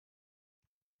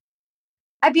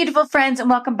Hi, beautiful friends, and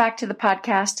welcome back to the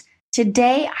podcast.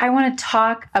 Today, I want to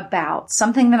talk about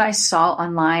something that I saw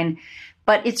online,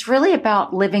 but it's really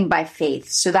about living by faith.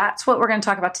 So that's what we're going to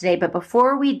talk about today. But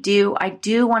before we do, I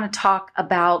do want to talk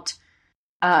about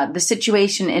the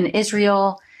situation in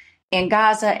Israel and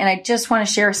Gaza. And I just want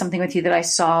to share something with you that I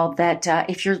saw that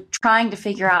if you're trying to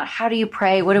figure out how do you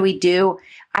pray, what do we do?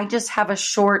 I just have a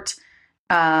short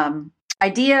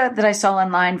idea that I saw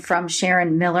online from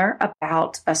Sharon Miller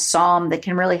about a psalm that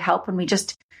can really help when we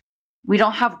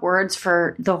don't have words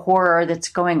for the horror that's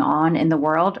going on in the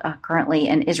world currently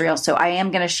in Israel. So I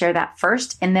am going to share that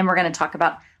first, and then we're going to talk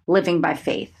about living by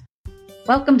faith.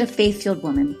 Welcome to Faith-Fueled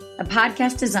Woman, a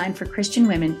podcast designed for Christian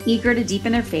women eager to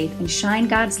deepen their faith and shine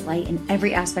God's light in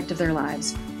every aspect of their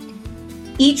lives.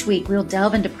 Each week, we'll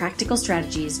delve into practical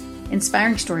strategies,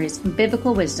 inspiring stories, and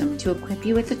biblical wisdom to equip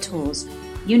you with the tools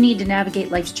you need to navigate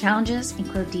life's challenges and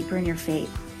grow deeper in your faith.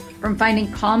 From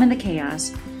finding calm in the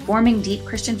chaos, forming deep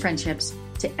Christian friendships,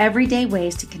 to everyday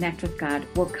ways to connect with God,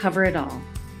 we'll cover it all.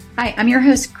 Hi, I'm your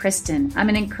host, Kristin. I'm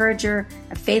an encourager,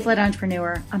 a faith-led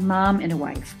entrepreneur, a mom, and a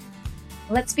wife.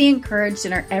 Let's be encouraged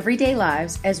in our everyday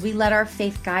lives as we let our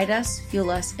faith guide us,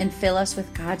 fuel us, and fill us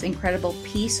with God's incredible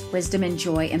peace, wisdom, and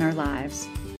joy in our lives.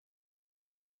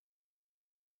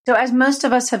 So as most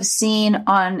of us have seen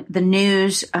on the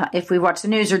news, if we watch the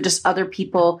news or just other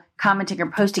people commenting or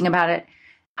posting about it,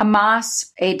 Hamas,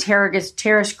 a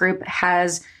terrorist group,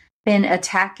 has been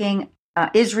attacking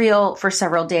Israel for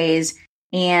several days,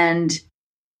 and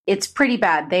it's pretty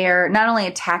bad. They are not only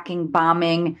attacking,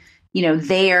 bombing,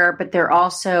 there, but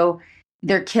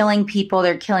they're killing people,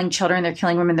 they're killing children, they're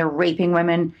killing women, they're raping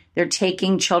women, they're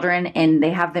taking children and they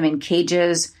have them in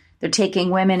cages. They're taking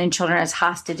women and children as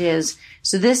hostages.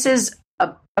 So this is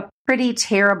a pretty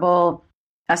terrible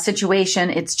situation.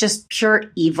 It's just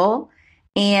pure evil.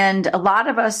 And a lot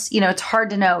of us, it's hard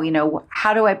to know,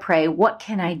 how do I pray? What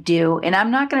can I do? And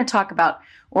I'm not going to talk about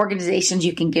organizations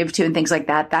you can give to and things like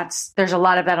that. There's a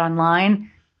lot of that online.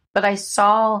 But I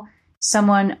saw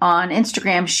someone on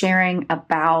Instagram sharing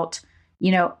about,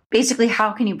 basically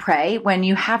how can you pray when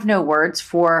you have no words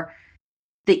for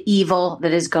the evil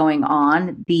that is going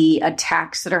on, the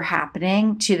attacks that are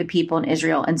happening to the people in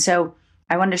Israel. And so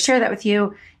I wanted to share that with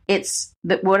you.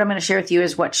 What I'm going to share with you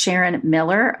is what Sharon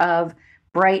Miller of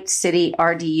Bright City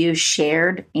RDU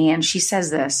shared. And she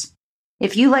says this: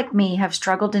 if you, like me, have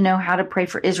struggled to know how to pray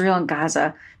for Israel and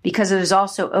Gaza because it is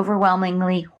also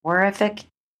overwhelmingly horrific,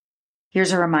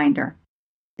 here's a reminder.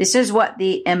 This is what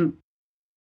the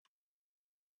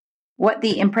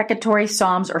imprecatory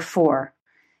Psalms are for.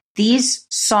 These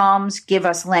Psalms give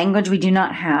us language we do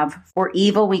not have, for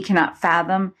evil we cannot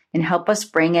fathom, and help us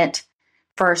bring it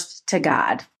first to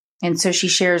God. And so she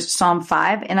shares Psalm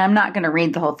 5, and I'm not going to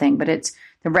read the whole thing, but it's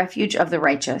the refuge of the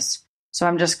righteous. So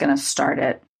I'm just going to start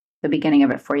at the beginning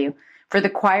of it for you. For the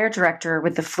choir director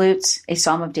with the flutes, a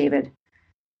Psalm of David.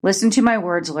 Listen to my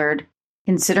words, Lord.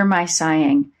 Consider my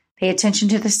sighing. Pay attention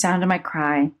to the sound of my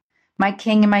cry. My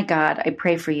King and my God, I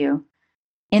pray for you.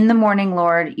 In the morning,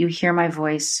 Lord, you hear my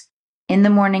voice. In the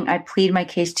morning, I plead my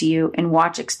case to you and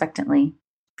watch expectantly.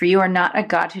 For you are not a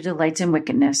God who delights in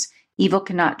wickedness. Evil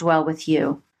cannot dwell with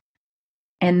you.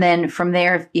 And then from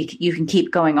there, you can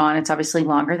keep going on. It's obviously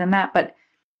longer than that. But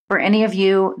for any of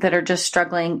you that are just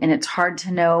struggling and it's hard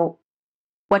to know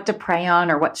what to pray on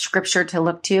or what scripture to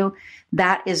look to,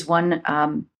 that is one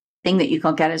thing that you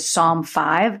can look at is Psalm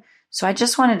 5. So I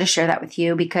just wanted to share that with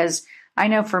you because I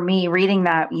know for me, reading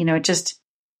that,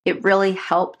 it really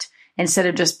helped instead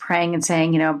of just praying and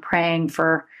saying, I'm praying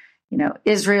for,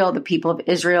 Israel, the people of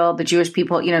Israel, the Jewish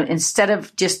people, instead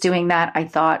of just doing that, I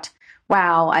thought,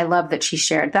 wow, I love that she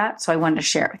shared that. So I wanted to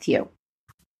share it with you.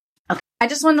 Okay. I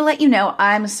just wanted to let you know,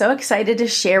 I'm so excited to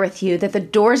share with you that the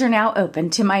doors are now open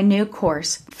to my new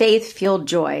course, Faith-Fueled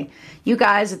Joy. You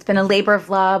guys, it's been a labor of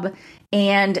love,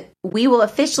 and we will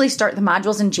officially start the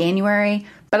modules in January.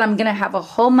 But I'm going to have a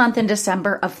whole month in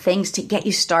December of things to get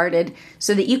you started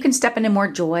so that you can step into more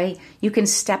joy, you can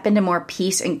step into more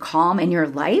peace and calm in your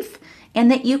life,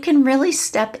 and that you can really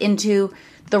step into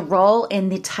the role in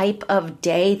the type of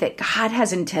day that God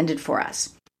has intended for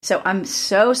us. So I'm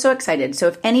so excited. So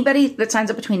if anybody that signs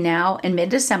up between now and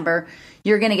mid-December,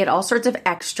 you're going to get all sorts of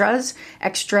extra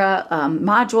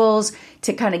modules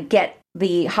to kind of get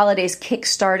the holidays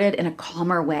kick-started in a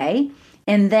calmer way.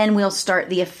 And then we'll start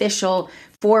the official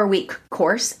 4-week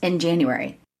course in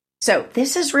January. So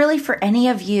this is really for any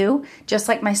of you, just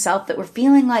like myself, that were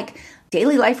feeling like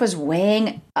daily life was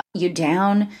weighing you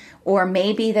down, or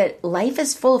maybe that life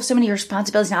is full of so many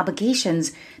responsibilities and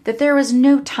obligations that there was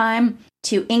no time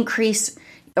to increase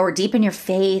or deepen your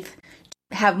faith,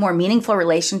 have more meaningful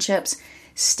relationships.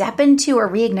 step into or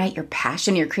reignite your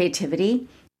passion, your creativity,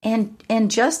 and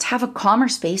just have a calmer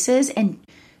spaces and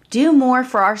do more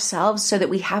for ourselves so that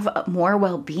we have more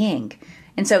well-being.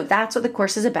 And so that's what the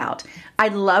course is about.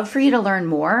 I'd love for you to learn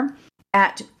more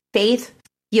at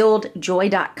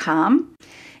faithfueledjoy.com.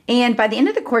 And by the end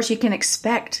of the course, you can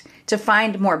expect to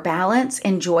find more balance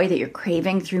and joy that you're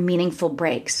craving through meaningful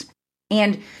breaks.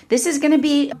 And this is going to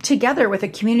be together with a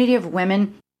community of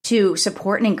women to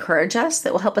support and encourage us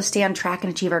that will help us stay on track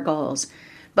and achieve our goals.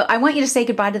 But I want you to say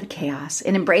goodbye to the chaos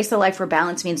and embrace the life where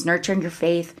balance means nurturing your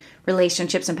faith,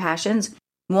 relationships, and passions,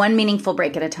 one meaningful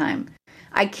break at a time.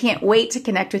 I can't wait to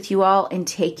connect with you all and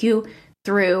take you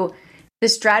through the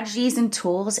strategies and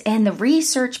tools and the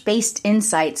research-based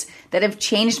insights that have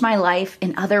changed my life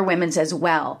and other women's as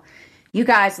well. You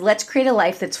guys, let's create a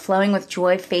life that's flowing with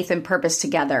joy, faith, and purpose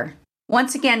together.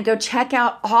 Once again, go check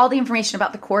out all the information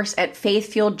about the course at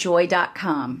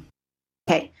faithfueledjoy.com.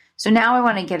 Okay, so now I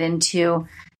want to get into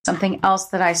something else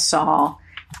that I saw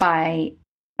by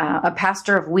a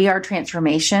pastor of We Are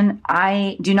Transformation.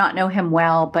 I do not know him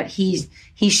well, but he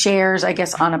shares, I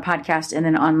guess, on a podcast and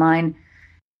then online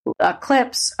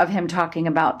clips of him talking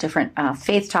about different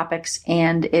faith topics.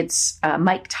 And it's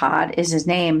Mike Todd is his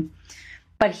name.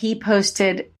 But he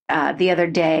posted the other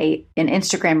day an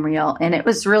Instagram reel, and it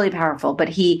was really powerful. But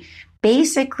he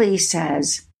basically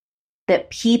says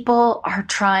that people are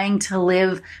trying to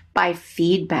live by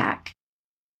feedback.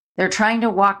 They're trying to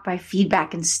walk by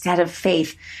feedback instead of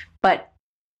faith. But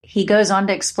he goes on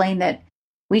to explain that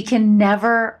this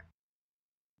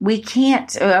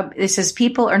is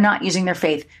people are not using their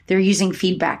faith. They're using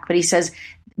feedback. But he says,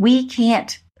 we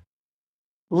can't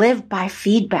live by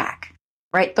feedback,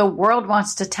 right? The world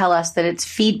wants to tell us that it's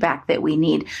feedback that we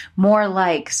need. More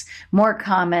likes, more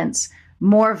comments,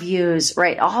 more views,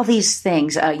 right? All these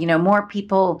things, more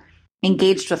people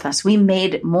engaged with us. We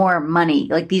made more money.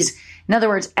 Like these, in other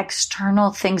words,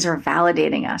 external things are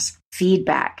validating us,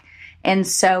 feedback. And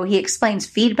so he explains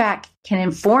feedback can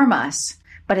inform us,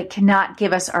 but it cannot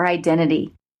give us our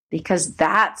identity, because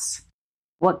that's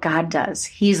what God does.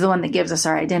 He's the one that gives us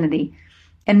our identity.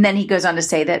 And then he goes on to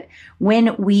say that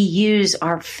when we use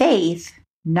our faith,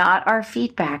 not our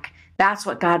feedback, that's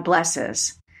what God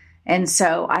blesses. And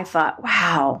so I thought,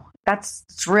 wow, that's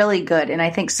really good. And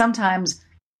I think sometimes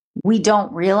we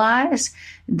don't realize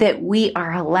that we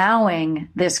are allowing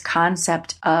this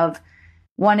concept of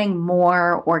wanting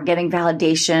more or getting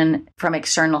validation from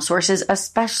external sources,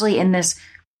 especially in this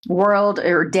world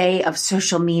or day of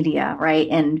social media, right?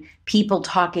 And people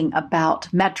talking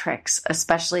about metrics,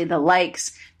 especially the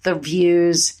likes, the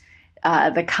views,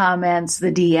 the comments,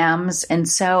 the DMs. And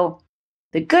so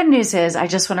the good news is I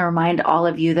just want to remind all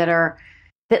of you that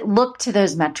look to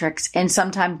those metrics and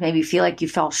sometimes maybe feel like you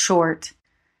fell short.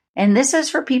 And this is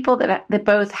for people that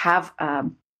both have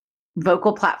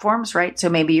vocal platforms, right? So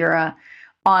maybe you're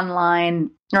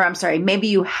maybe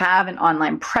you have an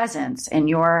online presence and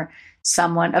you're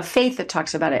someone of faith that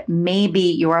talks about it. Maybe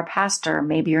you're a pastor,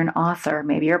 maybe you're an author,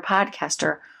 maybe you're a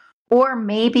podcaster, or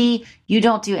maybe you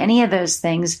don't do any of those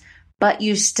things, but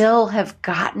you still have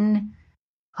gotten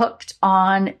hooked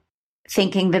on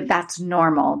thinking that that's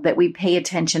normal, that we pay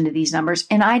attention to these numbers.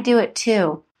 And I do it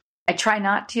too. I try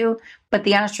not to, but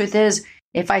the honest truth is,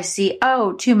 if I see,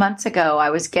 2 months ago,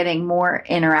 I was getting more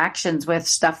interactions with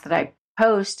stuff that I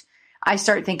post, I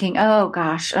start thinking, oh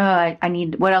gosh,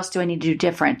 what else do I need to do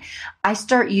different? I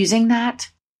start using that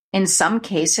in some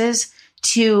cases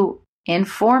to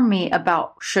inform me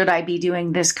about, should I be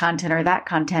doing this content or that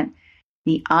content?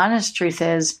 The honest truth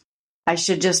is, I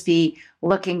should just be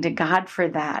looking to God for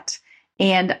that.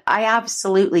 And I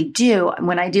absolutely do.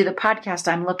 When I do the podcast,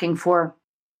 I'm looking for,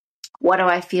 what do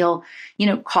I feel,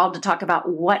 called to talk about?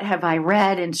 What have I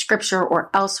read in scripture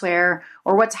or elsewhere,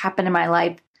 or what's happened in my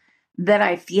life that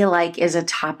I feel like is a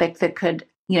topic that could,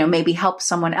 maybe help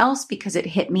someone else because it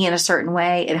hit me in a certain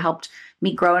way. It helped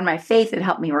me grow in my faith. It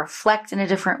helped me reflect in a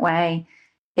different way.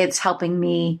 It's helping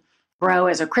me grow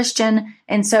as a Christian.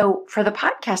 And so for the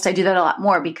podcast, I do that a lot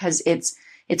more because it's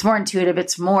more intuitive.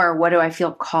 It's more, what do I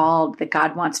feel called that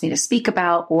God wants me to speak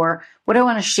about, or what do I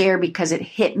want to share because it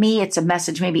hit me? It's a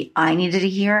message maybe I needed to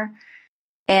hear.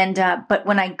 And, but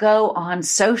when I go on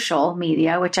social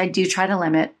media, which I do try to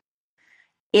limit,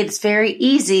 it's very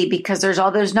easy because there's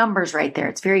all those numbers right there.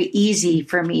 It's very easy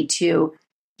for me to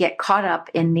get caught up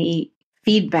in the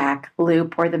feedback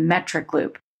loop or the metric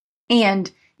loop. And,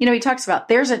 he talks about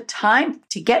there's a time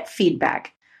to get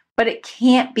feedback, but it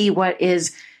can't be what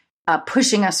is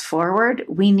pushing us forward.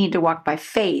 We need to walk by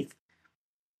faith.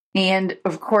 And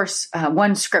of course,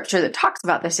 one scripture that talks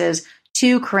about this is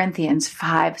 2 Corinthians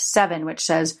 5:7, which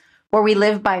says, For we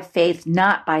live by faith,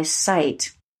 not by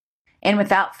sight. And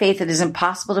without faith, it is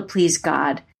impossible to please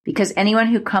God, because anyone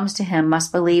who comes to him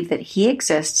must believe that he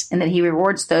exists and that he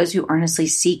rewards those who earnestly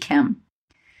seek him.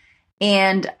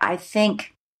 And I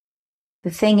think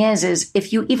the thing is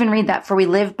if you even read that, for we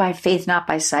live by faith, not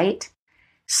by sight.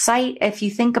 Sight, if you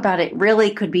think about it,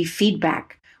 really could be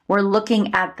feedback. We're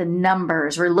looking at the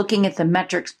numbers. We're looking at the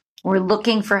metrics. We're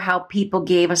looking for how people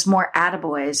gave us more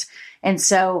attaboys. And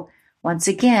so once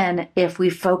again, if we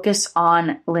focus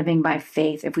on living by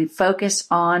faith, if we focus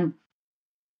on,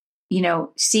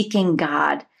 seeking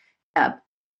God,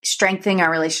 strengthening our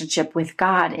relationship with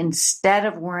God, instead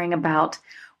of worrying about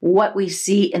what we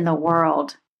see in the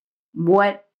world,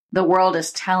 what the world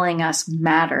is telling us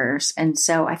matters. And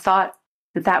so I thought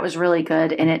that was really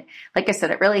good. And it, like I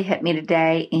said, it really hit me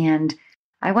today. And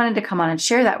I wanted to come on and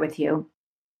share that with you.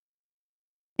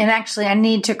 And actually, I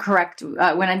need to correct,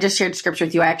 when I just shared scripture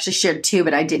with you, I actually shared 2,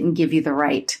 but I didn't give you the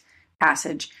right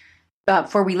passage.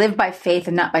 For we live by faith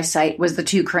and not by sight was the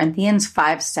 2 Corinthians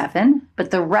 5:7,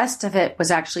 but the rest of it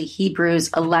was actually Hebrews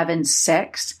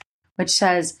 11:6, which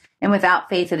says, and without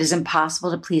faith, it is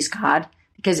impossible to please God,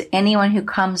 because anyone who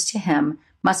comes to him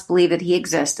must believe that he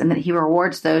exists and that he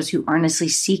rewards those who earnestly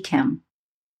seek him.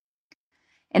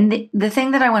 And the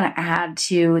thing that I want to add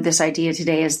to this idea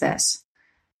today is this.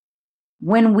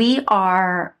 When we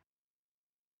are,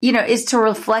 is to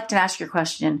reflect and ask your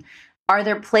question, are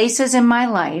there places in my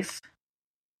life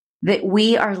that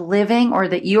we are living or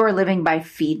that you are living by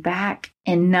feedback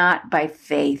and not by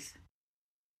faith?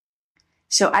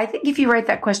 So I think if you write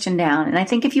that question down, and I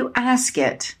think if you ask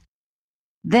it,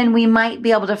 then we might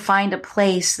be able to find a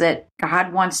place that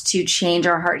God wants to change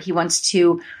our heart. He wants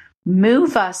to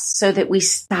move us so that we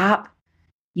stop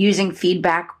using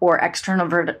feedback or external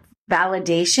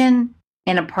validation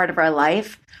in a part of our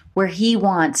life where he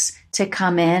wants to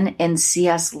come in and see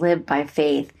us live by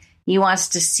faith. He wants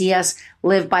to see us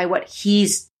live by what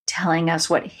he's telling us,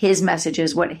 what his message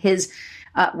is, what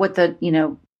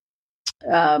the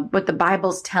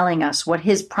Bible's telling us, what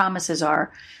his promises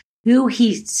are, who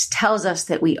he tells us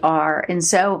that we are. And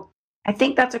so I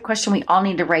think that's a question we all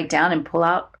need to write down and pull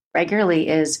out regularly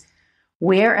is,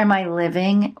 where am I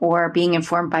living or being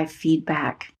informed by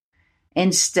feedback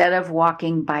instead of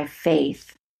walking by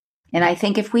faith? And I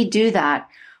think if we do that,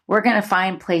 we're going to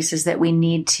find places that we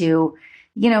need to,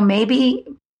 maybe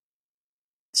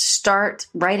start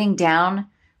writing down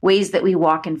ways that we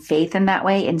walk in faith in that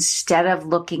way instead of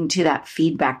looking to that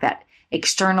feedback, that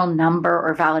external number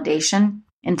or validation.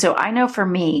 And so I know for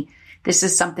me, this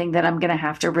is something that I'm going to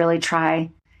have to really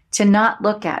try to not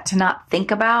look at, to not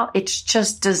think about. It's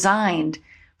just designed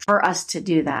for us to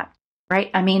do that,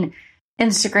 right? I mean,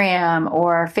 Instagram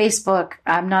or Facebook,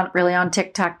 I'm not really on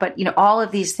TikTok, but all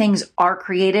of these things are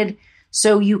created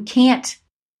so you can't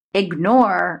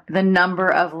ignore the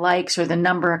number of likes or the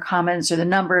number of comments or the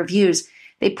number of views.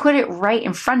 They put it right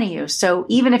in front of you. So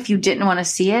even if you didn't want to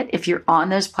see it, if you're on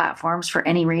those platforms for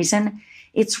any reason,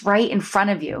 it's right in front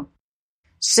of you.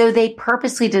 So they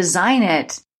purposely design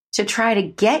it to try to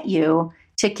get you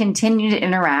to continue to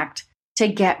interact, to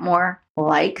get more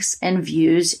likes and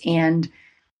views and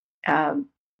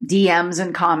DMs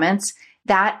and comments.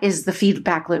 That is the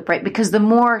feedback loop, right? Because the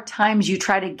more times you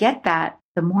try to get that,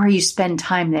 the more you spend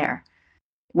time there,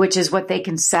 which is what they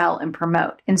can sell and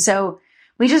promote. And so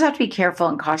we just have to be careful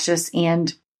and cautious.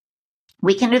 And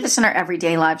we can do this in our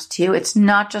everyday lives too. It's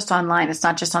not just online. It's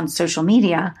not just on social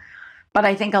media. But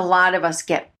I think a lot of us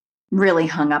get really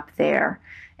hung up there.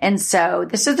 And so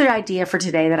this is the idea for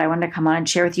today that I wanted to come on and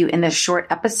share with you in this short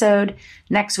episode.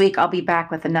 Next week, I'll be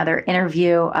back with another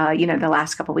interview. The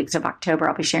last couple of weeks of October,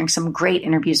 I'll be sharing some great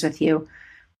interviews with you.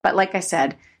 But like I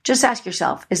said, just ask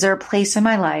yourself, is there a place in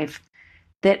my life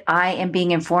that I am being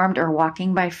informed or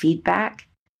walking by feedback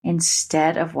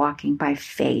instead of walking by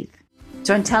faith?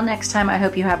 So until next time, I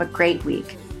hope you have a great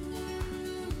week.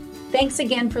 Thanks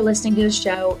again for listening to the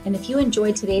show. And if you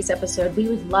enjoyed today's episode, we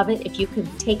would love it if you could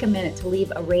take a minute to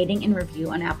leave a rating and review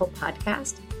on Apple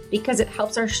Podcast, because it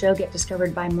helps our show get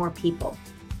discovered by more people.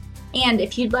 And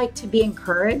if you'd like to be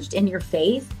encouraged in your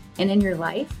faith and in your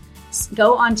life,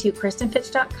 go on to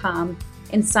KristinFitch.com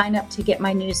and sign up to get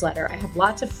my newsletter. I have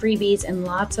lots of freebies and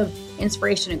lots of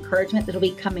inspiration and encouragement that'll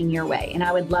be coming your way. And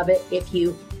I would love it if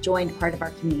you joined part of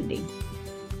our community.